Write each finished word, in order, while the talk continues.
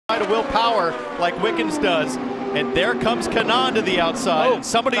to will power like Wickens does. And there comes Kanaan to the outside. Oh, and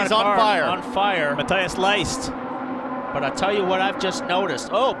somebody's on fire. On fire. Matheus Leist. But I tell you what I've just noticed.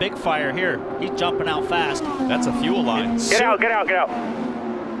 Oh, big fire here. He's jumping out fast. That's a fuel line. Get out, get out, get out.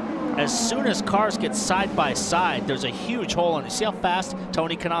 As soon as cars get side by side, there's a huge hole in it. See how fast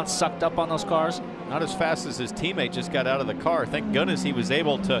Tony Kanaan sucked up on those cars? Not as fast as his teammate just got out of the car. Thank goodness he was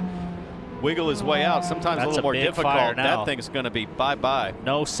able to wiggle his way out. Sometimes That's a little more big difficult. fire now. That thing's going to be bye-bye.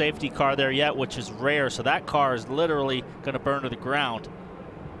 No safety car there yet, which is rare. So that car is literally going to burn to the ground.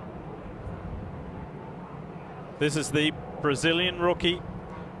 This is the Brazilian rookie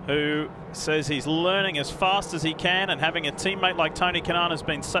who says he's learning as fast as he can, and having a teammate like Tony Kanaan has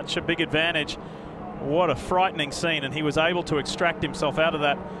been such a big advantage. What a frightening scene, and he was able to extract himself out of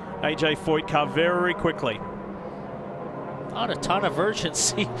that AJ Foyt car very quickly. Not a ton of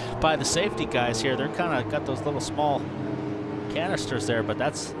urgency by the safety guys here. They're kind of got those little small canisters there, but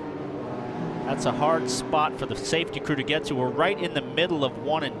that's a hard spot for the safety crew to get to. We're right in the middle of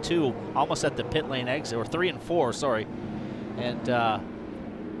 1 and 2, almost at the pit lane exit, or 3 and 4, sorry. And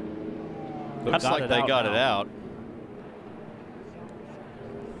looks like they got it out.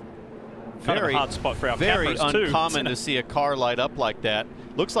 Kind of a hard spot for our very cameras too. Uncommon to see a car light up like that.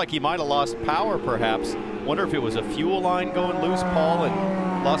 Looks like he might have lost power, perhaps. Wonder if it was a fuel line going loose, Paul,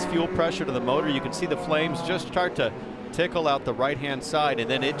 and lost fuel pressure to the motor. You can see the flames just start to tickle out the right-hand side, and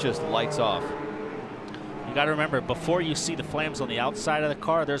then it just lights off. You got to remember, before you see the flames on the outside of the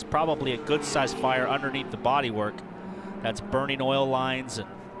car, there's probably a good-sized fire underneath the bodywork that's burning oil lines. And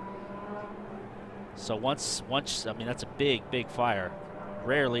so once, I mean, that's a big, big fire.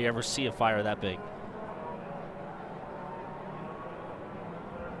 Rarely ever see a fire that big.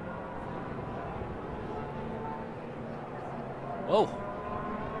 Whoa.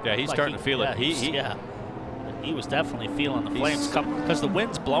 Yeah, he's starting to feel it. He was definitely feeling the flames come, because the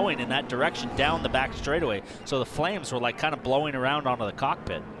wind's blowing in that direction down the back straightaway. So the flames were like kind of blowing around onto the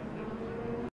cockpit.